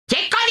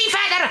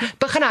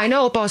begin hy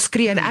nou op haar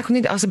skree en ek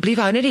net asseblief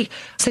hou net die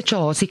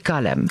situasie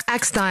kalm.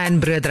 Ek Diane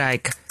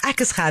Broodryk.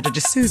 Ek is Gerda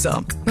de Souza.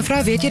 Mevrou,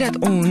 weet jy dat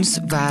ons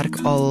werk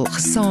al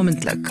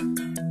gesamentlik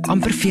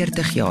amper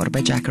 40 jaar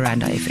by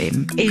Jacaranda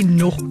FM? En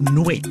nog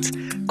nooit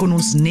kon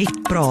ons net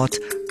praat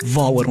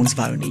waaroor ons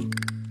wou nie.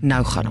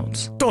 Nou gaan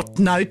ons. Tot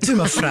nou toe,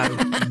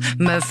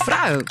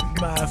 mevrou.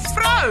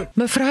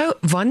 Mevrou,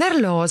 wanneer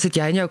laas het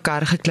jy in jou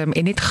kar geklim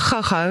en net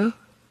gou-gou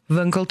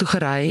winkel toe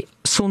gery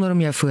sonder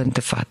om jou foon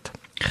te vat?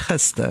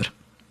 Gister.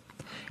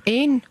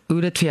 En hoe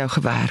het dit vir jou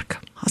gewerk?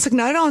 As ek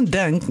nou daaraan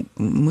dink,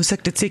 moes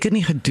ek dit seker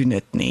nie gedoen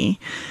het nie.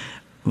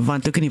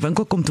 Want toe ek in die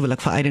winkel kom, toe wil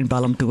ek vir Aiden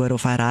bel om te hoor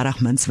of hy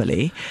regtig mins wil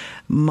hê.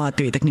 Maar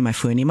toe het ek nie my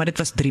foon nie, maar dit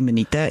was 3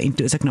 minute en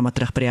toe is ek nou maar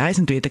terug by die huis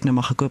en toe het ek nou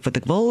maar gekoop wat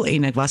ek wil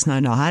en ek was nou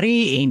na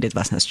Harry en dit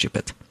was nou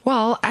stupid.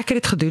 Wel, ek het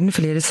dit gedoen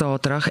verlede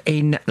Saterdag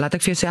en laat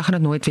ek vir jou sê, ek gaan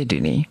dit nooit weer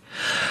doen nie.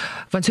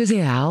 Want soos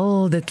die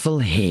hel dit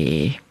wil hê,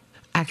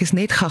 ek is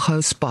net gou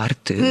Spar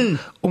toe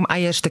om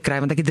eiers te kry,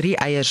 want ek het 3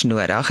 eiers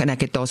nodig en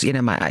ek het daar's een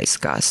in my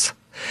yskas.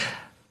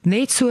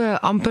 Net so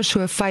amper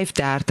so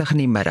 5:30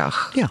 in die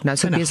middag. Ja, nou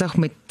is ek besig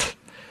met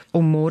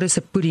om môre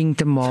se pudding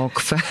te maak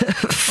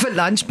vir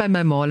lunch by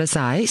my ma se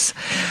huis.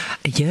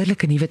 'n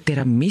Heerlike nuwe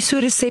tiramisu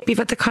resepie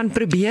wat ek gaan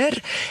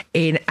probeer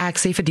en ek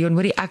sê vir Dion,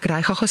 hoorie, ek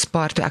ry gou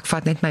Spar toe, ek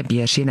vat net my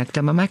beursie en ek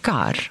klim in my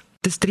kar.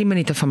 Dis 3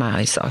 minute van my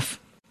huis af.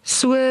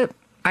 So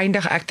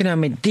eindig ek toe nou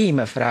met die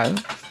mevrou.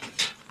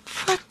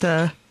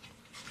 Wat?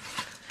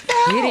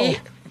 Hierdie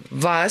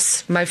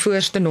was my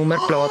voorste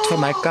nommerplaat van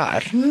my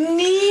kar.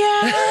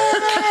 Nee!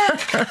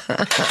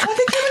 Wat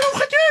het jy nog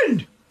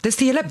gedoen? Dis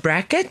die hele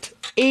bracket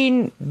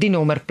en die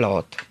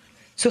nommerplaat.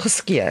 So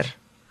geskeur.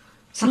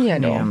 Sien jy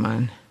nou? Nee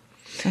man.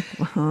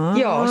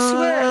 Ja,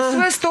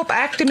 so stop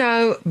ek toe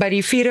nou by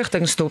die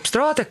 4-rigting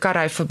stopstraat. Ek kan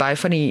ry verby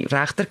van die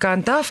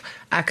regterkant af.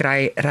 Ek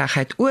ry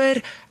reguit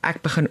oor.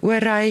 Ek begin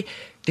oorry.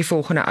 Die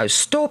volgende ou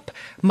stop,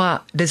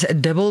 maar dis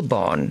 'n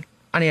dubbelbaan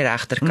aan die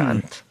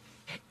regterkant.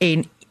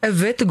 En 'n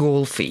wit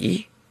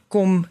golfie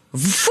kom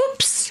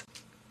woeps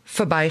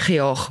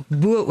verbygejaag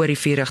bo oor die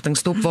 4-rigting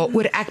stop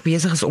waaroor ek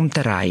besig is om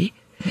te ry.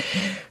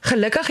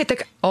 Gelukkig het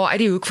ek haar uit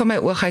die hoek van my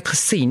oog uit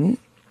gesien,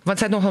 want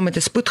sy het nogal met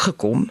 'n spoed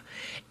gekom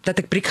dat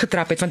ek briek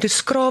getrap het, want toe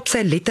skraap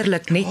sy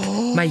letterlik net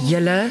my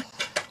hele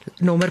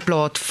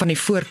nommerplaat van die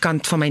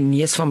voorkant van my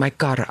neus van my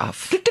kar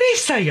af. Toe tref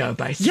sy jou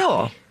by.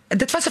 Ja,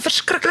 dit was 'n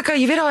verskriklike,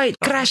 jy weet daai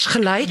crash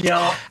geluid.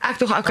 Ja. Ek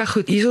dink okay,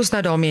 goed, hier is ons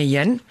nou daarmee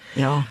heen.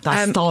 Ja,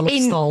 daar staal op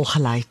staal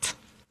geluid.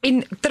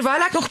 En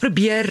terwyl ek nog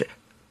probeer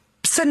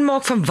sin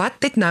maak van wat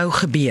dit nou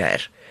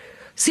gebeur,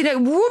 sien ek,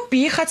 woep,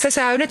 hier gaan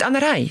sy hou net aan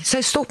ry.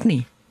 Sy stop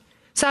nie.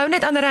 Sy hou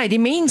net aan ry. Die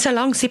mense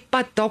langs die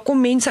pad, daar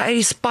kom mense uit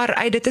die Spar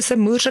uit. Dit is 'n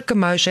moerse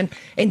commotion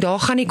en daar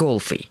gaan die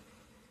golfie.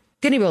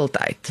 Teen die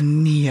wildtyd.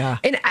 Nee.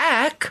 En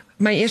ek,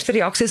 my eerste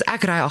reaksie is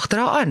ek ry agter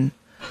haar aan.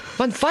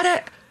 Want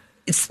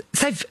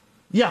sy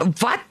Ja.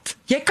 Wat?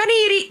 Jy kan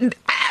nie hierdie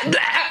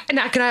en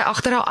ek ry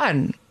agter haar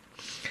aan.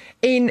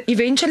 En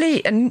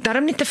eventually, en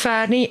daarom nie te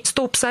ver nie,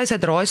 stop sy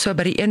draai so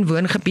by die een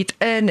woongebied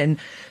in en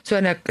so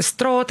in 'n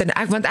straat en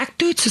want ek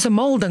toet soos 'n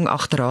mal ding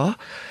agter haar.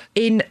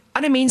 En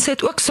ander mense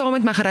het ook saam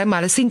met my gery, maar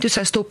hulle sien toe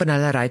sy stop en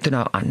hulle ry toe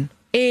nou aan.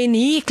 En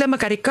hier klim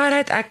ek uit die kar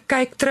uit, ek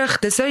kyk terug.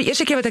 Dis nou die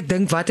eerste keer wat ek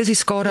dink, wat is die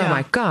skade aan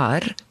my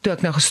kar toe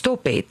ek nou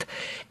gestop het.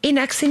 En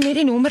ek sien net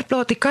die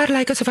nommerplaat. Die kar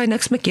lyk asof hy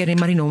niks mekeer nie,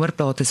 maar die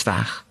nommerplaat is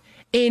weg.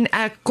 En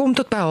ek kom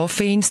tot by haar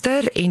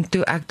venster en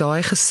toe ek daai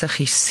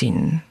gesiggie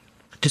sien.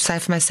 Toe sy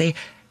vir my sê,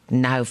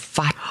 nou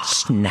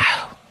wat nou?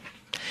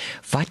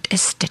 Wat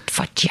is dit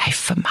wat jy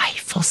vir my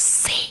wil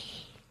sê?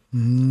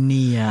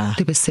 Nee.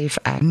 Toe besef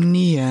ek,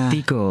 Nee.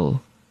 die girl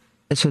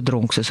is so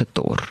dronk soos 'n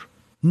tor.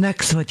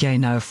 Niks wat jy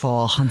nou vir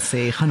haar gaan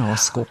sê, gaan haar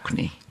skok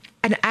nie.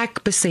 En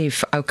ek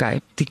besef,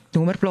 okay, die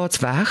nommerplaat's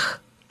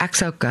weg.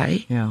 Ek's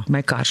okay. Ja.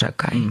 My kar's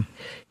okay.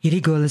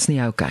 Hierdie girl is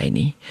nie okay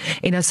nie.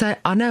 En as sy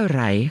aanhou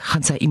ry,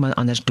 gaan sy iemand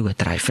anders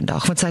doodry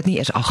vandag, want sy het nie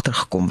eers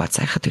agtergekom wat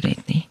sy gedoen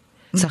het nie.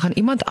 Sy gaan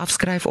iemand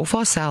afskryf of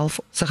haarself,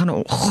 sy gaan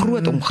 'n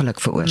groot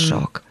ongeluk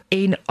veroorsaak.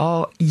 En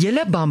haar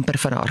hele bumper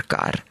van haar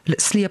kar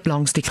sleep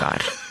langs die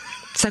kar.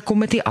 Sy kom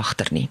dit nie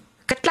agter nie.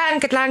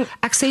 Katlang.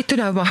 Ek sê toe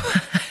nou maar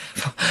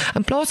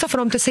in plaas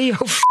daarvan om te sê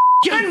jou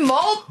f***ing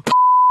mal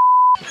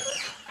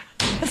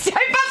sy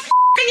was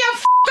in jou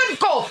f***ing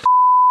kop.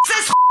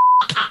 Sis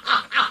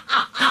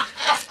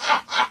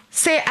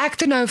sê ek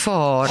toe nou vir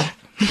haar,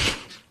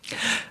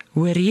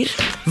 hoor hier,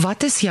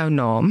 wat is jou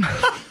naam?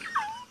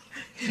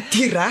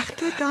 Die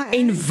regte daai.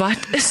 En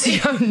wat is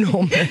jou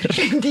nommer?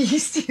 Die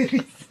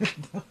hysterie.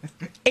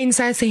 En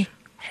sy sê,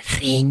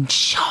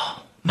 Renshaw.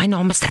 My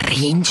naam is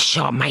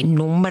Renshaw, my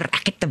nommer,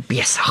 ek het 'n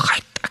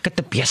besigheid.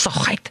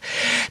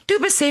 Toe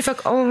besef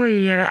ek,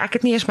 Here, ek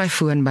het nie eers my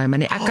foon by my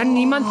nie. Ek kan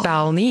niemand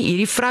bel nie.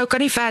 Hierdie vrou kan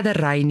nie verder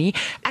ry nie.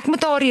 Ek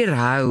moet haar hier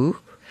hou.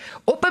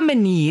 Op 'n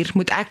manier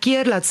moet ek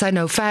keer laat sy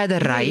nou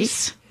verder ry.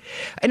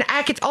 En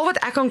ek het al wat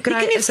ek kan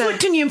kry is 'n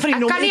foto neem van die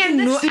nommer.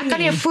 Ek kan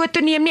nie 'n foto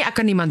neem nie, ek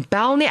kan niemand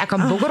bel nie, ek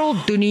kan boggerol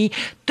doen nie.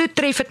 Toe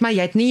tref dit my,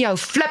 jy het nie jou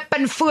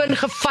flippin foon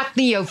gevat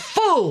nie, jou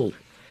fool.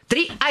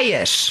 3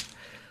 eiers.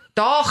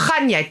 Daar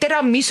gaan jy,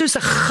 tiramisu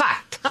se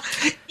gat.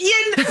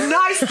 Een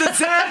na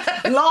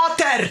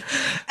later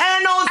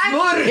in ons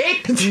moer.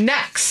 Ek het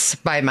niks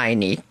by my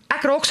nie.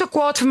 Ek raak so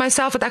kwaad vir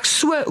myself dat ek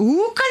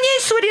hoe kan jy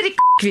so deur die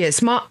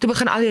wees? Maar toe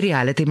begin al die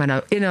reality maar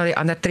nou een na die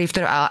ander tref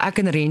terwyl ek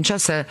en Rensha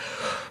se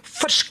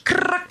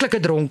verskriklike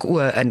dronk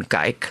oë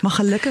inkyk. Maar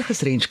gelukkig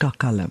is Renska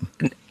kalm.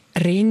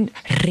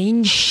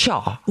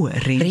 Rensha.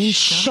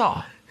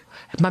 Rensha.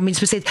 Maar mens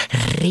moet sê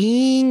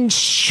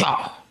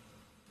Rensha.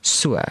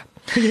 So.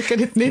 Jy kan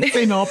dit net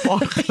sê na 'n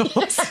paar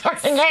glas.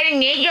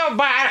 Nee, jou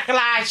paar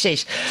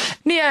glaasies.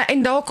 Nee,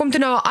 en daar kom toe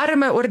nou 'n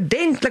arme,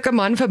 ordentlike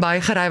man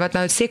verbygery wat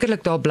nou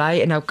sekerlik daar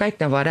bly en nou kyk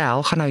nou wat die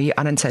hel gaan nou hier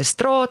aan in sy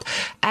straat.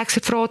 Ek sê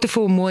vra te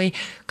vir hom mooi,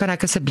 kan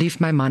ek asseblief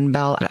my man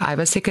bel? Hy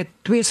was seker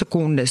 2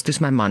 sekondes dis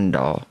my man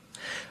daar.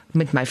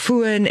 Met my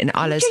foon en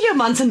alles. Het jy jou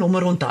man se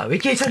nommer onthou?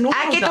 Het jy sy nommer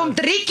onthou? Ek het hom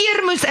 3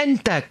 keer moes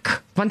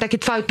intik, want ek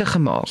het foute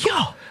gemaak.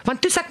 Ja.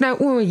 Want toe sê ek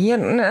nou,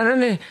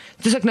 nee.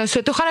 Toe sê ek nou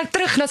so, toe gaan ek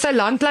terug na sy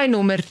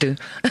landlynnommer toe.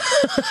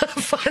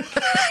 Van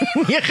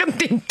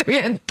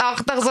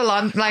 1982 se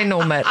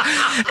landlynnommer.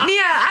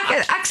 Nee,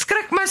 ek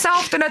skrik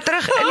myself toe nou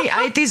terug in die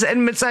 80s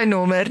in met sy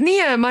nommer.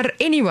 Nee, maar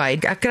anyway,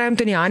 ek kry hom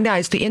toe in die hande, hy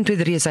is toe 1 2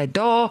 3 is hy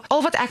daar.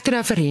 Al wat ek toe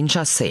nou vir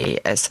Rensha sê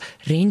is,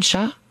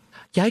 Rensha,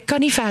 jy kan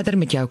nie verder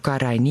met jou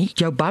kar ry nie.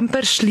 Jou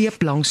bumper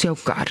sleep langs jou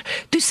kar.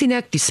 Toe sien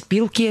ek die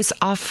spieeltjie is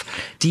af,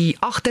 die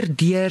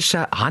agterdeur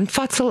se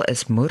handvatsel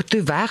is moer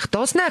toe weg.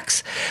 Daar's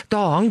niks.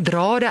 Daar hang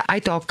drade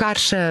uit haar kar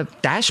se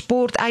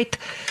dashboard uit.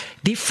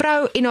 Die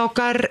vrou en haar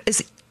kar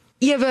is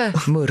ewe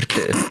moer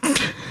toe.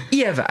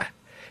 Ewe.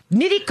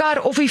 Nie die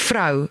kar of die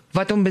vrou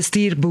wat hom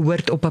bestuur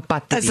behoort op 'n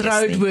pad te wees nie. Is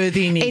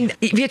roadworthy nie. En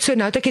jy weet so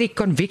nou het ek hierdie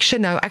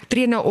conviction nou, ek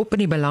tree nou op in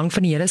die belang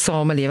van die hele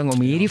samelewing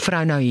om hierdie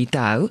vrou nou hier te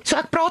hou. So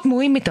ek praat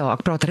mooi met haar,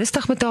 ek praat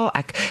rustig met haar.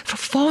 Ek vra,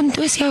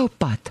 "Waar is jy op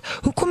pad?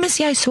 Hoekom is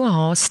jy so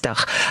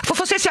haastig? Of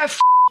sê jy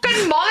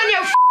fucking mal in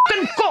jou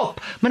fucking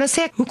kop?" Maar dan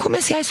sê ek, "Hoekom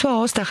is jy so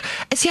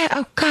haastig? Is jy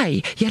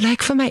okay? Jy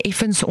lyk vir my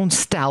effens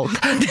ontsteld."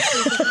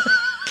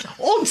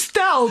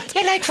 Ontsteld.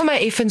 Jy lyk vir my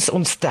effens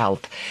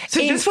ontsteld. So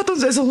dis wat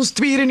ons is, ons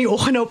 2 uur in die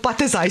oggend nou op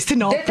pad is huis toe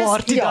na 'n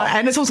party ja. daar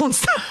en is ons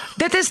ontsteld.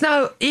 Dit is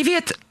nou, jy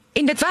weet,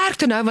 en dit werk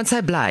toe nou want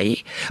sy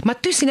bly, maar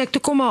toe sien ek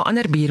toe kom 'n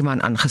ander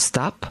buurman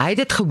aangestap. Hy het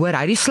dit gehoor, hy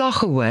het die slag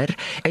gehoor.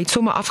 Hy het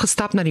sommer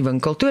afgestap na die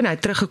winkel toe en hy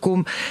het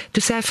teruggekom.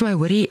 Toe sê hy vir my,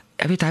 hoorie,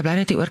 ek weet hy bly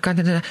net die oorkant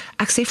en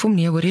ek sê vir hom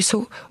nee, hoorie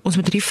so, ons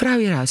moet hierdie vrou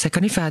hier hou. Sy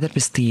kan nie verder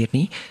bestuur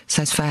nie.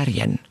 Sy's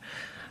verheen.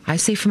 Hy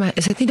sê vir my,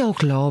 is dit nie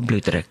dalk lae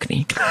bloeddruk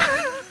nie?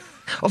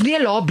 Of nie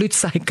 'n lae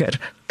bloedsuiker.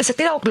 Is dit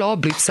nie dalk lae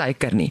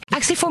bloedsuiker nie?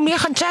 Ek sê vir hom nee,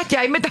 gaan chat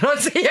jy met haar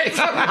sê jy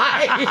vir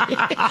my.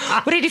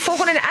 Maar die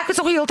volgende ek was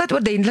nog die hele tyd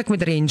oordentlik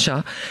met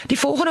Rensha. Die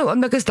volgende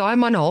oomblik is daai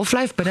man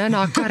halflyf binne in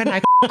haar kar en hy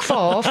vir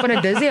haar van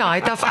 'n dizzy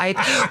height af uit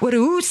oor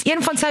hoe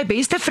een van sy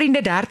beste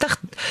vriende 30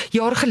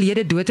 jaar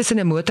gelede dood is in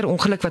 'n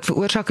motorongeluk wat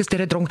veroorsaak is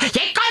deur 'n dronk.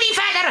 Jy kan nie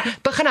verder.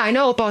 Begin hy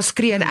nou op haar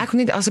skree en ek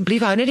moet net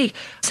asseblief hou net die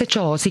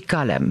situasie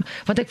kalm,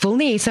 want ek wil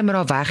nie hê sy moet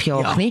haar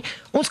wegjaag nie.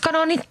 Ons kan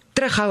haar nie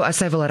terughou as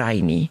sy wil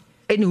ry nie.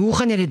 En hoe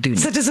gaan jy dit doen?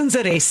 Citizens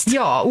arrest.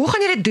 Ja, hoe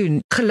gaan jy dit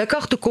doen?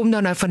 Gelukkig toe kom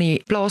dan nou van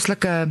die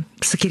plaaslike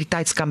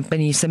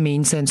sekuriteitskompanie se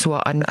mense en so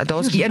aan.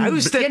 Daar's een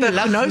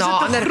lig na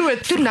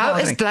ander. Toe nou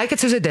is lyk dit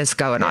soos 'n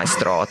disco in daai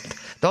straat.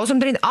 Daar's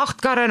omtrent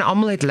 8 karre en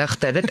almal het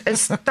ligte. Dit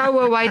is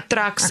tow-away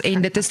trucks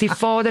en dit is die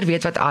vader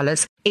weet wat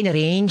alles. En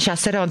Rensha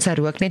sit daar en sy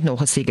rook net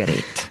nog 'n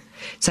sigaret.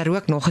 Sy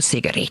rook nog 'n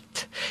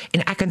sigaret.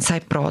 En ek en sy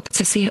praat.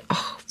 Sy sê,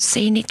 "Ag,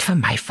 sê net vir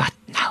my wat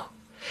nou.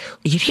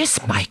 Hier is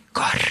my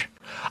kar.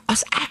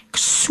 As ek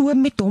so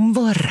met hom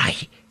wil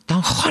ry,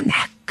 dan gaan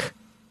ek."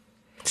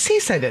 Sê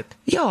sy dit?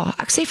 Ja,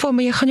 ek sê vir hom,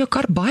 jy gaan jou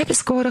kar baie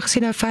beskadig as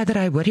jy nou verder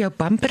ry, hoor, jou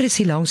bumper is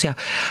hier langs jou.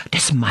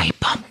 Dis my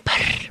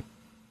bumper.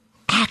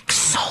 Ek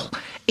sal.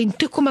 En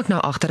toe kom ek nou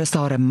agter as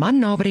daar 'n man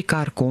na by die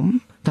kar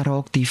kom, dan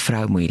raak die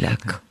vrou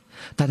moeilik.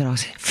 Dan raak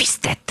sy, "Wie's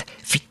dit?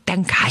 Wie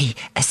dink hy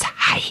is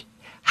hy?"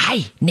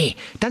 Hy, nee,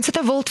 dan sit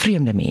 'n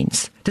wildvreemde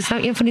mens. Dis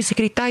nou een van die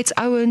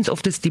sekuriteitsouens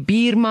of dis die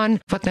buurman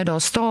wat nou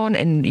daar staan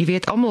en jy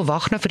weet almal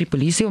wag nou vir die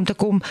polisie om te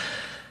kom.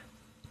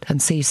 Dan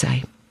sê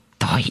sy,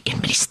 "Daai een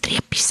met die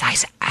streepies,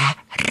 hy's 'n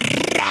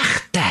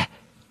regte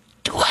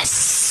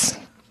doos."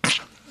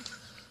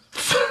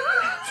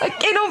 Sy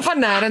ken hom van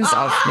nêrens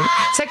af nie.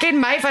 Sy ken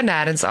my van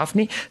nêrens af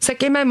nie. Sy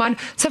ken my man.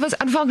 Sy was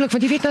aanvanklik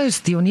want jy weet nou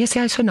is Dionysie,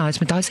 hy is so nice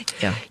met daai sê.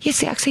 Ja. Jy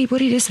sê ek sê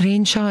hoorie dis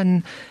Rensha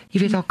en jy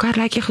weet haar kar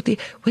lyk jy goed.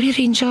 Hoorie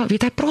Rensha,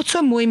 weet hy praat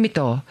so mooi met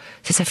haar.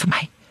 Sy sê vir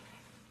my,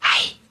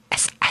 "Hy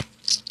is 'n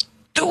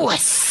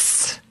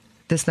doos."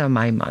 Dis nou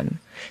my man.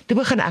 Toe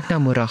begin ek nou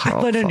moedig raak.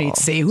 Ek wou nou net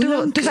sê, hoe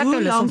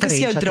lank is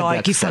jou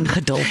draadjie van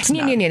geduld?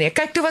 Nee.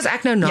 Kyk, toe was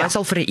ek nou naas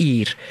al vir 'n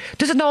uur.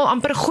 Toe is dit nou al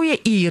amper 'n goeie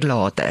uur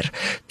later.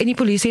 En die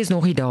polisie is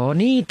nog nie daar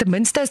nie. Ten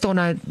minste is daar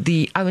nou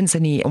die ouens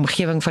in die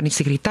omgewing van die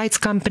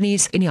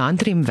sekuriteitskompanies en die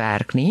handrem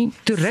werk nie.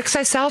 Toe ruk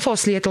sy self haar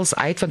sleutels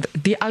uit want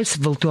die ou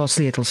wil toe haar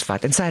sleutels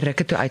vat en sy ruk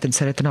dit toe uit en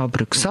sit dit in haar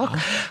broeksak.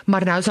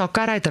 Maar nou is haar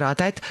kar uit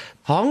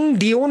hang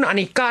Dion aan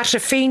die kar se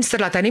venster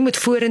dat hy nie moet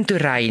vorentoe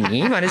ry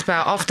nie, want dit is by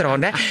 'n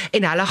afdraande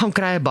en hulle gaan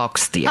kry 'n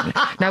baksteen.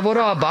 Nou word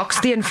daar 'n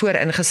baksteen voor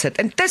ingesit.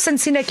 Intussen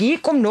sien ek hier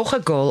kom nog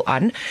 'n girl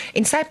aan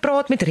en sy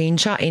praat met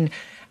Rensha en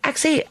Ek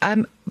sê,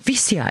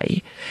 wie's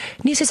jy?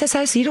 Nee, sy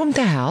is hier om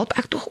te help.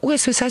 Ek tog,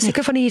 so sy is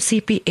seker van die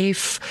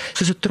CPF,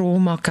 soos 'n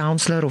trauma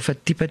counselor of 'n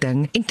tipe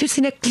ding. En toe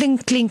sien ek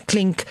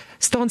klink,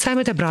 staan sy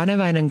met 'n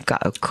brandewyn en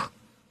coke.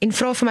 En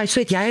vra vir my, so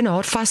het jy en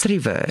haar vas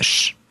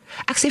reverse?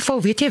 Ek sê,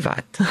 "Val, weet jy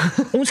wat?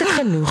 Ons het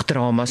genoeg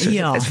drama soos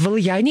dit is. Wil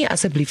jy nie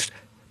asseblief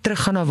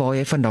teruggaan na waar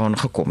jy vandaan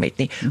gekom het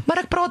nie. Maar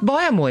ek praat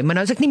baie mooi, maar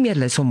nou is ek nie meer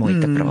lus om mooi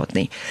te praat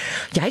nie.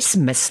 Jy's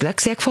mislik,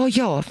 sê ek vir haar,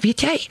 ja,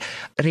 weet jy,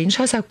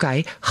 Rensha's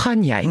okay,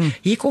 gaan jy.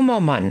 Hier kom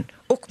haar man,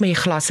 ook met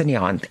die glas in die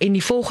hand. En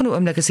die volgende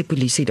oomblik is die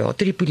polisie daar.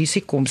 Toe die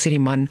polisie kom, sê die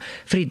man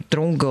vir die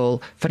dronk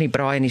girl van die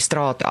braai in die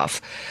straat af,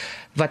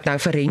 wat nou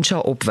vir Rensha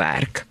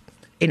opwerk.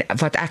 En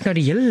wat ek nou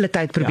die hele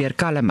tyd probeer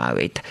kalm hou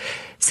het.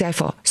 Sê hy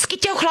vir haar,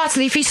 skiet jou glas,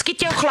 liefie,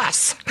 skiet jou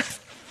glas.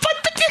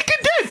 Wat beteken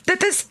dit?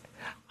 Dit is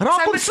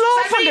raap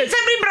ontslaaf van dit. Sy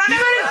het die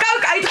brandewyn en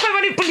coke uitgooi,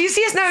 want die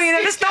polisie is nou hier.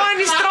 Hulle staan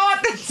in die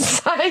straat en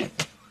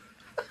sy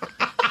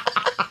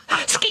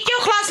skiet jou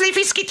glas,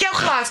 liefie, skiet jou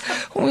glas.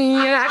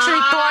 Oei,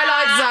 actually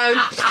Twilight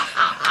Zone.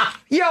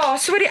 Ja,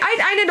 so die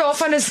uiteinde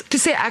daarvan is, toe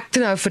sê ek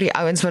toe nou vir die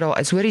ouens wat daar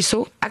is, hoor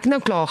hierso, ek nou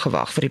klaar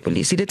gewag vir die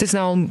polisie, dit is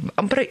nou al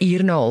amper 'n uur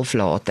en 'n half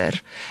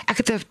later. Ek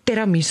het 'n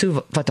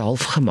tiramisu wat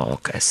half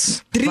gemaak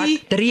is.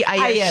 3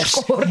 eiers.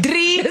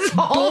 3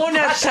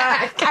 bonderse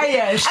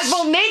eiers. Ek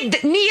wil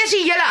net, nie eers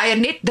die hele eier,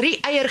 net 3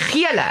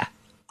 eiergele.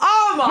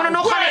 Maar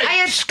nog gaan die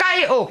eiers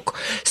skei ook.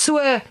 So,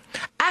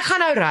 ek gaan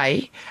nou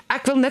ry,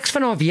 ek wil niks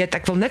van haar weet,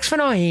 ek wil niks van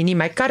haar hê nie,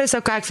 my kar is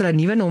okay, ek sal 'n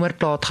nuwe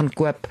nommerplaat gaan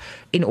koop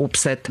en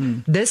opsit.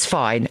 Dis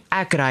fyn,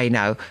 ek ry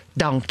nou,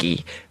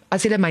 dankie.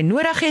 As julle my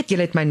nodig het,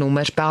 julle het my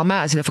nommers, bel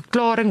my, as julle 'n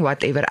verklaring,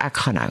 whatever, ek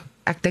gaan nou.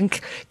 Ek dink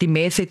die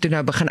mense het toe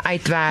nou begin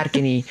uitwerk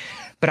en die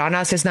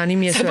brandas is nou nie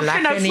meer so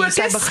lekker nie,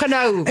 sy begin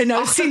nou. En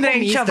nou sien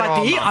Rensha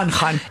wat hier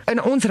aangaan.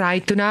 En ons ry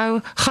toe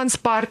nou, gaan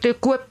Spar toe,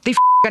 koop die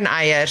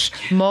eiers,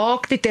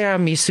 maak die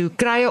tiramisu,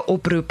 kry 'n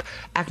oproep,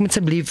 ek moet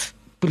asseblief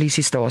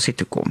polisiestasie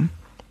toe kom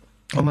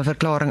om 'n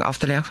verklaring af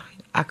te lê.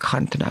 Ek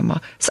gaan toe nou,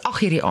 maar dis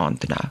 8:00 die aand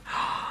toe nou.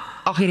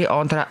 8:00 die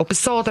aand ry, op 'n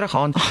Saterdag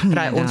aand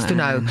ry ons toe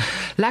nou.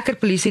 Lekker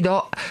polisie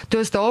daar, toe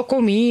ons daar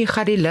kom hier,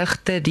 gaan die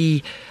ligte,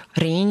 die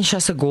Rensha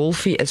se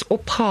golfie is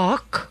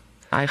opgehak.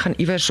 Hy gaan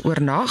iewers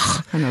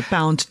oornag. En nou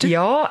pound toe.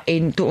 Ja,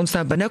 en toe ons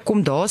nou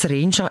binnekom, daar's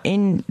Rensha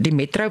en die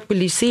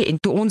metropolisie, en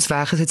toe ons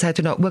weg is, het sy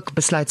toe nou ook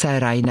besluit sy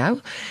ry nou.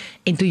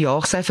 En toe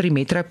jaag sy vir die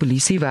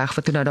metropolisie weg,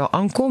 wat toe nou daar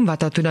aankom,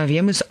 wat haar toe nou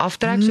weer moes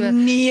aftrek. So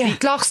die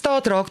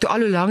klagstaat raak toe al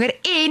hoe langer,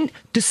 en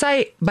toe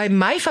sy by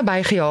my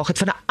verbygejaag het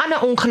van 'n ander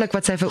ongeluk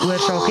wat sy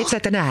veroorsaak het, sy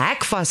het in 'n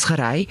hek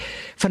vasgery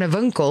van 'n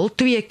winkel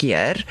 2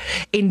 keer,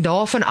 en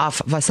daarvan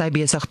af was sy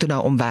besig toe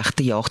nou om weg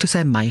te jaag, toe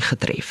sy my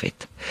getref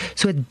het.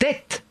 So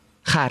dit,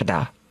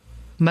 Gerda,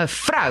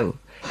 mevrou,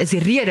 is die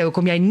rede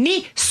hoekom jy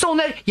nie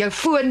sonder jou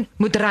foon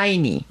moet ry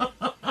nie.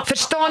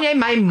 Verstaan jy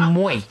my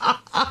mooi?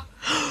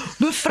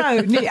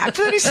 Mevrou, nee, ek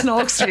wil nie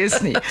snaaks wees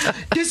nie.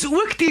 Dis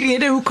ook die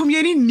rede hoekom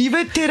jy die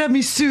nuwe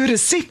tiramisu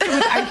resep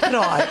moet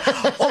uitraai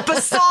op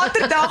 'n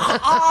Saterdag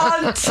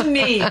aand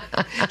nie.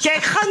 Jy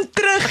gaan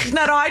terug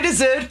na daai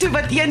dessert toe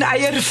wat 1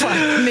 eier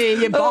vat. Nee,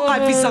 jy bak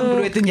uit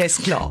piesangbrood en jy's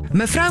klaar.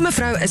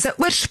 Mevrou is 'n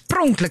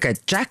oorspronklike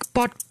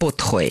jackpot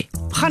potgooi.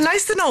 Gaan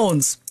luister na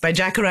ons by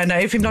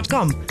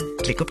jackaroundafm.com.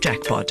 Klik op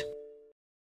Jackpot.